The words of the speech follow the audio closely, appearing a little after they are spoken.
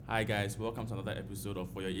Hi guys, welcome to another episode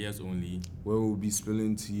of For Your Ears Only, where we'll be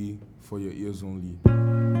spilling tea for your ears only.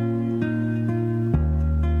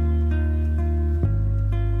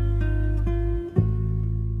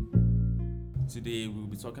 Today we'll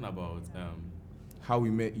be talking about how we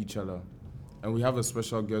met each other. And we have a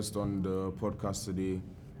special guest on the podcast today.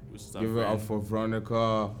 which is Give it up for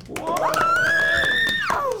Veronica.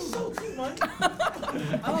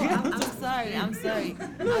 I'm sorry. I'm so sorry.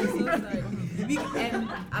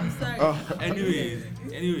 I'm sorry.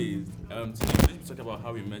 Anyways, today we're talking about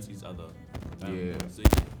how we met each other. Yeah. So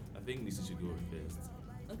I think Nissi should go first.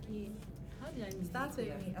 Okay. How did I meet Start with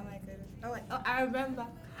you? me. Oh my goodness. Oh, I remember.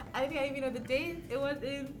 I think I even know the date. It was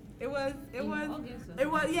in August. in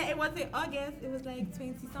August. It was like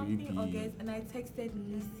 20-something Creepy. August, and I texted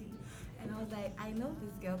Nissi, and I was like, I know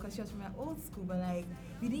this girl because she was from my old school, but like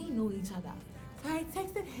we didn't know each other. So I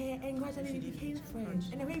texted her, and gradually we became friends.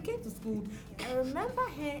 And then when we came to school, I remember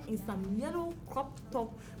her in some yellow crop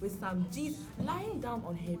top with some jeans lying down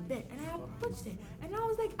on her bed, and I approached her, and I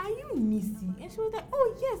was like, "Are you Nissi?" And she was like,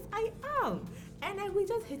 "Oh yes, I am." And then we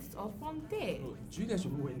just hit it off from there. Do you guys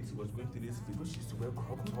remember when Nissi was going through this phase? Because she used to wear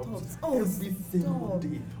crop tops Oh, every single stop.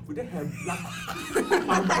 day with her black.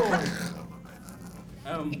 My God.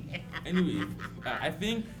 Anyway, I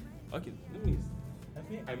think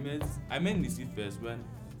I met Nissi first when.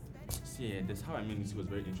 See, that's how I met Nissi was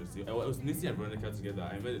very interesting. It was Nissi and Veronica together.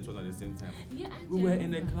 I met each other at the same time. Yeah, We were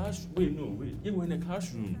in a class. Wait. Yeah, we were in a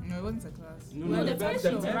classroom. No, it wasn't a class. Well, the first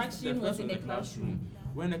first interaction was in the the classroom.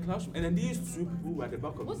 We're in a classroom, and then these two people were at the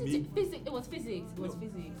back of Wasn't me. it physics? It was physics. It was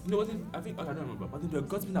physics. No, wasn't. I think I don't remember. But then they were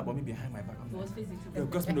gossiping about me behind my back. It was physics. They were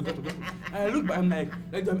gossiping. And I look back, I'm like,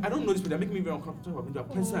 I don't know this, but they're making me very uncomfortable. They're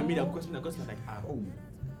pressing at me, they're gossiping, like, oh.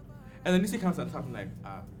 And then Nissi comes and taps, like,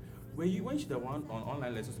 were you when she the one on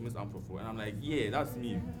online lessons to Miss Amprofo? And I'm like, yeah, that's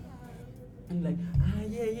me. I'm like,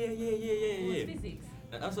 yeah. It was physics.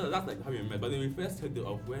 And that's like how we met. But then we first hit it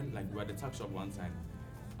off when like we were at the tuck shop one time.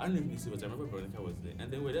 I don't know if Nissi was. I remember Veronica was there,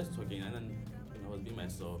 and then we were just talking, and then I was being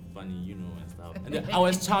myself, funny, and stuff. And then I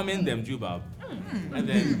was charming them, Jubab. And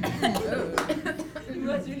then He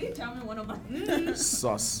was really charming. One of us.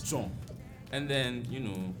 Sus. John. And then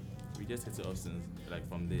we just hit it off since like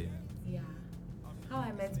from there. Yeah. How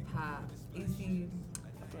I met Pa is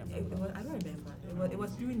I don't remember. It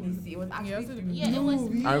was through Nissi. It was actually through Yeah, it was.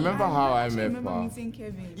 I remember how I actually met remember Pa. meeting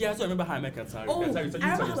Kevin. Yeah, so I remember how I met Katari. Oh, Katari, I remember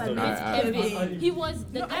how I met Kevin. He was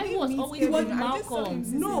the No, I guy who didn't was meet always Kevin. with I just saw him Malcolm.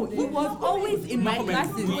 since No, then. he was always in my Malcolm and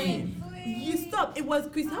classes. Kristine. You stop. It was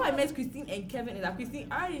how I met Kristine and Kevin. Is that Kristine?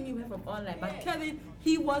 I already knew her from online, but Kevin,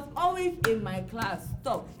 he was always in my class.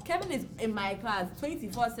 Stop. Kevin is in my class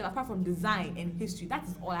 24/7. Apart from design and history, that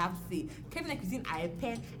is all I have to say. Kevin and Kristine, I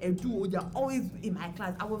pen and do. They're always in my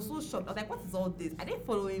class. I was so shocked. I was like, "What is all this?" Are they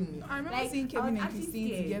following me? I remember Like, seeing I Kevin was and actually Kristine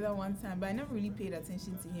scared. together one time, but I never really paid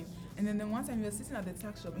attention to him. And then one time he was sitting at the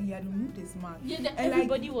tax shop and he had removed his mask. Yeah, And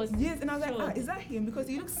everybody was. Yes, and I was sure. like, is that him? Because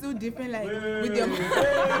he looks so different, like with your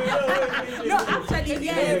No, actually,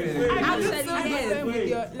 yes. Actually, yes. with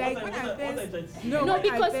your like when I first No, when I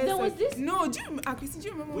because first there was saw- this- No, Christine, do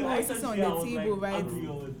you remember when we were sitting on the table, right?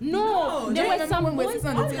 No, Do there you was remember some when we were boys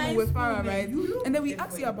sitting on the online table with school, Farah, man, right? you look And then we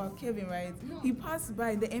different. asked you about Kevin, right? He passed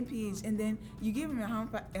by the MPH and then you gave him a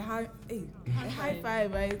high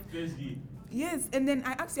five, right? Yes, and then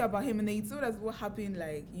I asked you about him and then you told us what happened,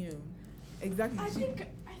 like, exactly.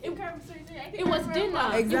 It was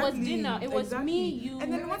dinner. Exactly. It was dinner. It was exactly. me, you.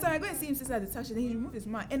 And then one time I go and see him sit at the touch and then he removed his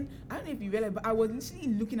mask. And I don't know if you realized, but I was literally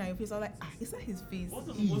looking at your face. I was like, is that his face? What's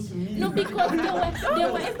it supposed to mean? No, because there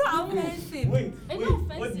were. It's not offensive. Wait, It's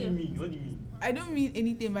not what do you offensive. mean? What do you mean? I don't mean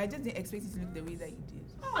anything, but I just didn't expect it to look the way that you did.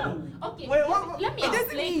 Oh, okay. Wait, what? Let me It doesn't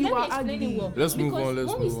explain. mean you Let me are explain it ugly. well. Let's move Because on.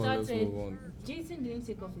 Let's when we move on. Let's started, move on. Jason didn't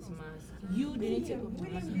take off his mask. You didn't take off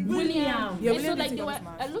your mask. William. Yeah, And William so didn't like take there off were his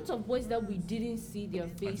mask. a lot of boys that we didn't see their I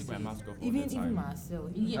faces. took my mask off all Even the time. Marcel.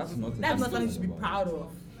 Yeah. That's not That's not something you should be proud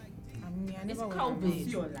of. I mean, I It's never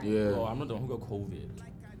COVID. Yeah. Oh, I'm not the one who got COVID.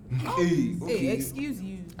 Hey, Hey, excuse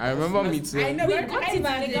you. I remember meeting. I know. We but got I it,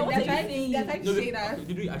 imagine nigga, what they're are you trying- saying? they're trying to say that.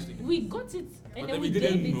 Did we actually? We got it and But then we we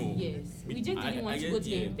didn't gave it. know. Yes. We just didn't want to go guess, to the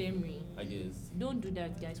yeah. infirmary. I guess. Don't do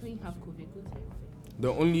that, guys. When you have COVID, go to the infirmary. The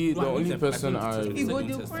only person I I think You go Don't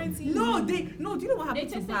do test quarantine. No, do you know what happened They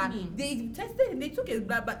to tested Pa? me. They tested him, they took his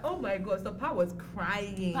blood, but oh my god, so Pa was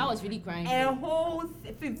crying. I was really crying. A whole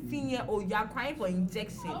 15-year-old, you are crying for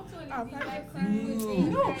injection. Let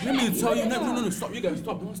me tell you. No, stop. You guys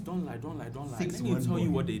stop. Don't lie. Let me tell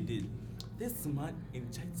you what they did. This man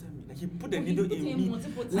injected me. Like he put the needle in me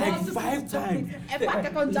like 5 times. And Pa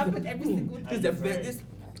kept on jumping every single time. This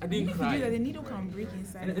I didn't If cry. you do that, the needle can break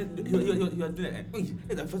inside. And he was doing it. And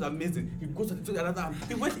it's the first amazing. He goes to the other.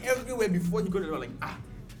 He went everywhere before he got to the door, like,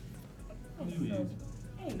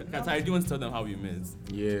 Katari, do you want to tell them how we met?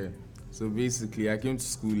 Yeah. So basically, I came to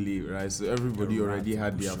school late, right? So everybody already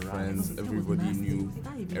had their friends. Everybody knew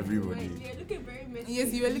everybody. You're looking very messy.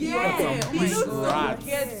 Yes, you were looking Yeah, oh my god.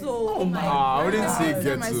 Oh my I wouldn't say The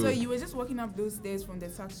time I saw ghetto. you were just walking up those stairs from the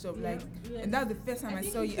tax shop, like, Yeah. and that was the first time I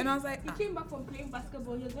think saw you, and I was like, he came back from playing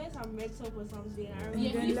basketball. He was wearing some red top or something. I remember. Yeah,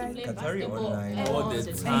 he used to like play Katari basketball online all the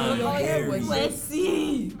the time. And your hair was was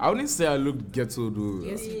messy. I wouldn't say I looked ghetto though.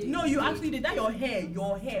 yes, you did. No, you actually did that. Your hair.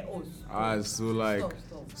 So like, Stop.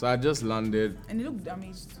 so I just landed. And it looked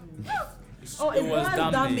damaged too. Oh, it was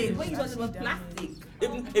damaged. damaged. When you thought it was Damaged.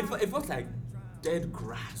 plastic. It was like dead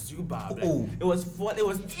grass, you bad. Oh. It was fun. It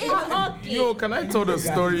was. Yo, can I tell the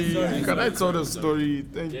story? Sorry. Can I tell the story?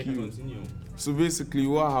 Thank Yeah, you. continue. So basically,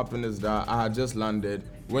 what happened is that I had just landed,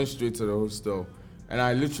 went straight to the hostel, and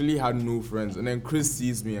I literally had no friends. And then Chris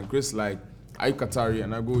sees me, and Chris like, "Are you Katari?"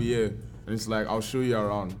 And I go, "Yeah." And it's like, "I'll show you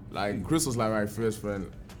around." Like Chris was like my first friend,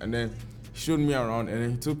 and then he showed me around, and then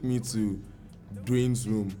he took me to Dwayne's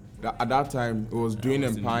room. At that time, it was Dwayne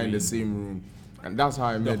and Pa in the same room, and that's how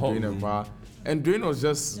I met whole Dwayne and Pa. And Dwayne was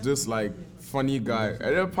just like funny guy,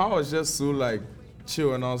 and then Pa was just so like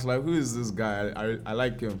chill, and I was like, "Who is this guy? I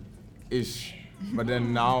like him." Ish. But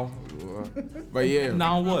then now, but yeah,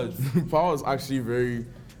 Now what? Paul was actually very,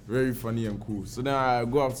 very funny and cool. So then I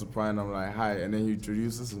go up to Pa and I'm like, "Hi," and then he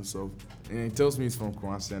introduces himself and he tells me he's from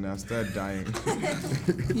Kumasi, and I started dying.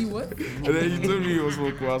 He what? And then he told me he was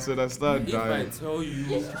from Kumasi, and I started If I dying. tell you,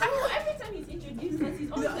 Every time he's introduced us,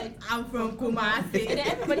 he's always like, I'm from Kumasi. and then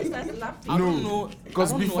everybody starts laughing. I don't No, know. because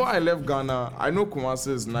I don't know before what- I left Ghana, I know Kumasi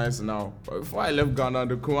is nice now. But before I left Ghana,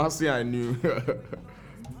 the Kumasi I knew.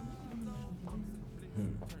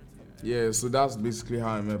 Yeah, so that's basically how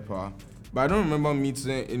I met Pa. But I don't remember meeting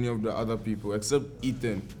any of the other people except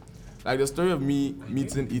Ethan. Like the story of me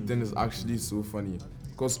meeting Ethan is actually so funny.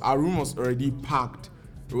 Because our room was already packed.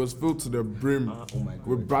 It was filled to the brim Oh my god.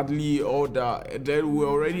 with Bradley, all that. And then we were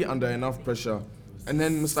already under enough pressure. And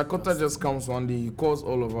then Mr. Kota just comes one day, he calls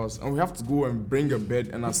all of us, and we have to go and bring a bed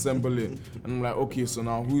and assemble it. And I'm like, okay, so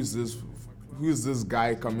now who is this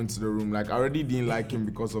guy coming to the room? Like I already didn't like him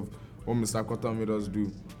because of what Mr. Kota made us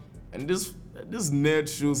do. And this nerd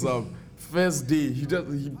shows up first day. He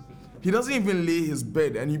doesn't even lay his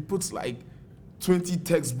bed, and he puts like 20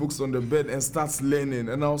 textbooks on the bed and starts learning.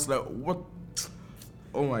 And I was like, what?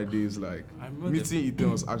 Oh my days! Like I remember meeting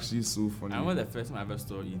Ethan was actually so funny. I remember the first time I ever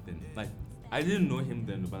saw Ethan. Like, I didn't know him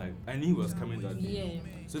then, but like, I knew he was coming that day.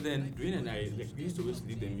 Yeah. So then, Dwayne and I, like, we used to always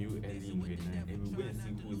leave the meal early in grade 9, and we went and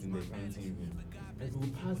see who's in the canteen room. And we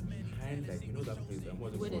would pass behind, like, you know that place,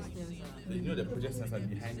 what Where the the stairs are. You know the project center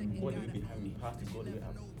behind him, all the way behind me, passed it all the way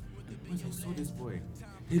up. Once I saw this boy,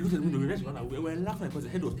 he looked at me, we just ran away. We were laughing because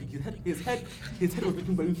his head was big. His head was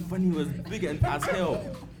looking very funny. He was big and as hell.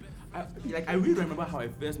 I really don't remember how I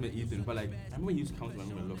first met Ethan, but like I remember he used to come to my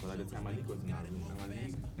room a lot. Because at the time, Malik was in our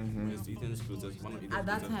room. And Malik was Ethan's closest, one of Ethan's At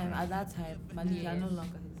that closest time, Malik, you're no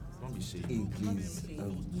longer Don't be shady. Hey, please.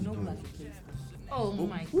 you know Black kids. Oh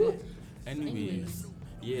my god. Anyways,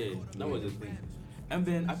 yeah, that was the thing. And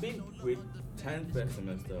then I think with 10th first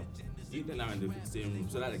semester, Ethan and I were in the same room.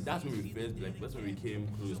 So that's when we first, that's when we came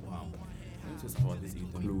close. Wow. Let's just call this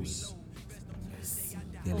Ethan. Close.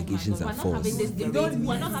 The allegations We're are not false. having this debate.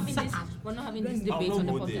 We're not having this. We're not having this debate I'll on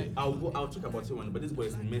not the go there. podcast. I'll talk about it one, but this boy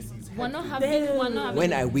is messy. His We're head not is- having. We're not having. When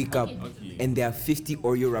this. I wake up Okay. and there are 50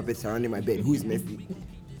 Oreo rabbits surrounding my bed, who is messy?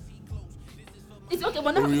 It's okay.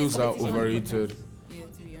 We're not having this Oreos are conversation on the overrated. Yeah,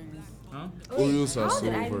 to be honest. Huh? Oreos are How so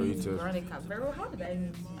did I meet overrated. Veronica? Vero, how did I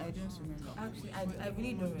meet you? I don't remember. Actually, I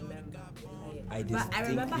really don't remember. I But I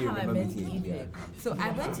remember distinctly how I remember met meeting you. Ethan. So I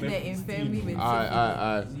went to the infirmary with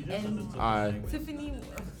I and Tiffany.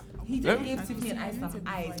 He Let just me- gave Tiffany and I some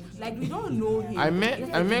eyes. Like we don't know him. I Just met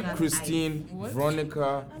giving us Kristine, What?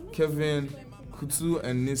 Veronica, Kevin, Kutu,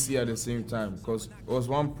 and Nissi at the same time because it was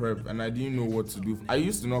one prep and I didn't know what to do. I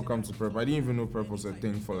used to not come to prep. I didn't even know prep was a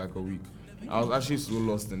thing for like a week. I was actually so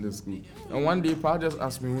lost in this school. And one day, Pa just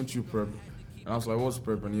asked me, "Won't you prep?" And I was like, "What's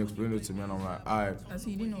prep?" And he explained it to me, and I'm like, "Alright." So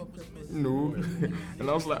you didn't know what prep was. No. And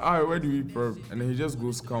I was like, "Alright, where do we prep?" And then he just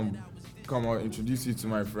goes, come, I'll introduce you to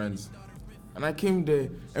my friends. And I came there,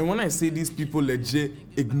 and when I say these people legit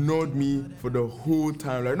ignored me for the whole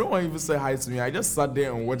time, like no one even said hi to me. I just sat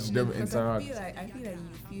there and watched them Because interact. I feel like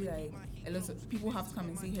you feel like a lot of people have to come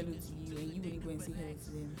and say hello to you, and you wouldn't go and say hello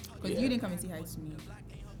to them. Because Yeah. you didn't come and say hi to me.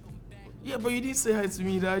 Yeah, but you didn't say hi to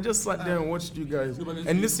me. I just sat there and watched you guys. No, but it's-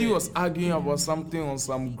 And Nissi was arguing about something on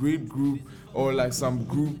some grade group or like some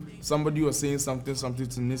group. Somebody was saying something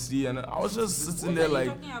to Nissi, and I was just sitting there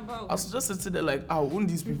like, I was just sitting there like, won't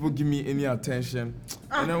these people give me any attention?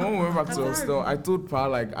 And then when we went back to hostel, I told Pa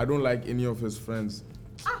like I don't like any of his friends.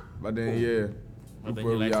 But then But look then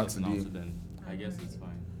where you we like are us now, today. so then I guess it's fine.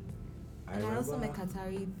 And I also met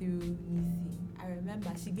Katari through Nissi. I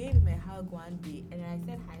remember she gave me a hug one day, and then I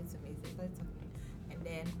said hi to me. So I started talking, and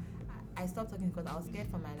then I stopped talking because I was scared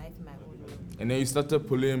for my life in my own room. And then you started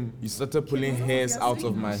pulling hairs out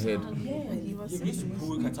of my head. Yeah, he was You used to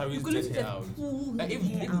pull Katari's dead hair out. Like if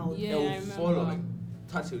Yeah, it I will fall or remember. like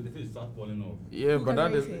touch it, the thing will start falling off. Yeah, but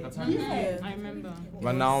that is. Yeah. I remember.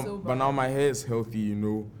 But now my hair is healthy, you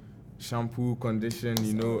know. Shampoo, condition,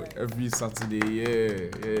 you know, every Saturday.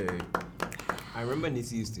 Yeah. I remember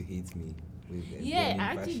Nissi used to hate me. With Yeah, denim I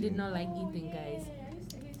actually fashion. did not like eating, guys.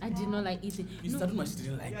 I did not like eating. You No, started my shit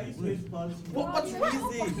didn't like it. What's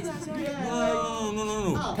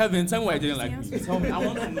No. Kevin, tell me why you didn't like me. Tell me. I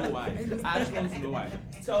want to know why. I actually want to know why.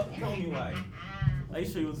 Tell me why. Are you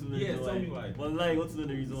sure you want to know Yes, the reason tell why? me why. Well, like, you want to know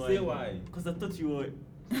the reason why? Say why. Because I thought you were.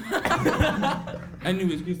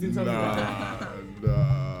 Anyways, Kristine, tell me why.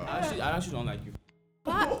 Nah. I actually don't like you.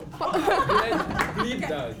 Believe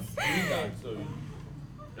that. Sorry.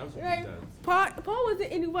 You have to believe that. Paul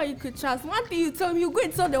wasn't anyone you could trust. One thing you told me, you go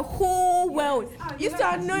and tell the whole world. You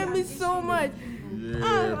start annoying me so much.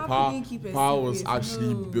 Yeah, Pa was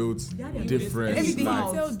actually built different. Everything Like,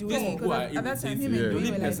 he tell This Dwayne, people are because at that time irritating. him The and only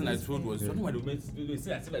Dwayne were person I like told was, I don't know why they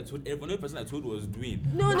say I said I told everyone. The only person I told was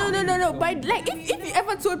Dwayne. No. But like, if you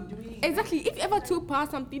ever told, if you ever told Paul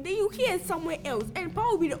something, then you hear it somewhere else, and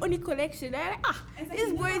Paul will be the only connection. And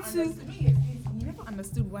it's going to. You never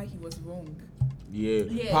understood why he was wrong.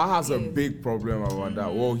 yeah, Pa has a big problem about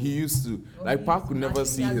that. Well, he used to. Like, Pa could never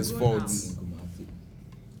see his faults.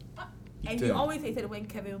 And you always hated when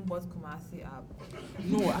Kevin brought Kumasi up.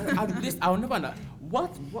 No, I'll never know.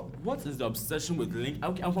 What is the obsession with Link?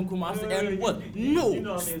 Okay, I'm from Kumasi and what?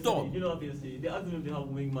 No, stop. You know, obviously, they asked him if they have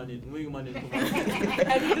wingman in Kumasi.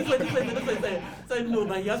 And this way, said no,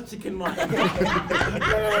 but he has chicken man.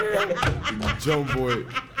 Jump boy.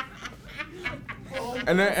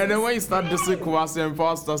 And then when you start dissing Kwasi and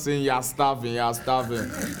Pa start saying you're starving.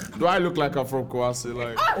 Do I look like I'm from Kwasi?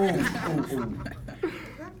 Like,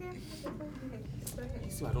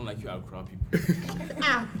 So I don't like you Accra people.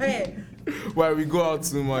 why we go out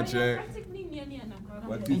too much, eh? practically nearly an Akwa.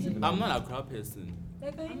 What is it? I'm not an Accra person.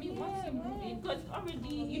 I mean, what's your movie? Because already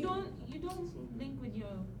you don't link with your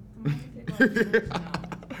romantic now.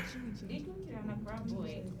 They think you're an Akra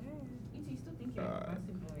boy. You still think you're a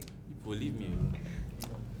classic boy. People leave me alone.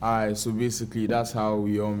 Alright, so basically that's how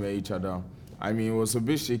we all met each other. I mean, it was a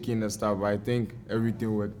bit shaky in the start, but I think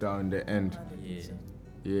everything worked out in the end. Yeah.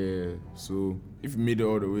 Yeah, so if you made it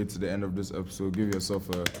all the way to the end of this episode, give yourself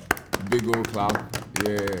a big old clap.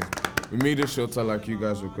 Yeah, we made it shorter like you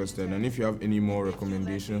guys requested. And if you have any more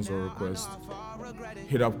recommendations or requests,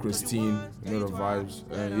 hit up Kristine, you know the vibes.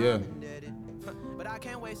 And yeah. But I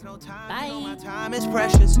can't waste no time. Bye. You know my time is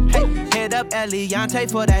precious. Hey, hit up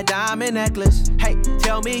Eliante for that diamond necklace. Hey,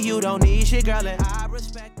 tell me you don't need shit, girl, and I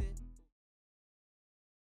respect.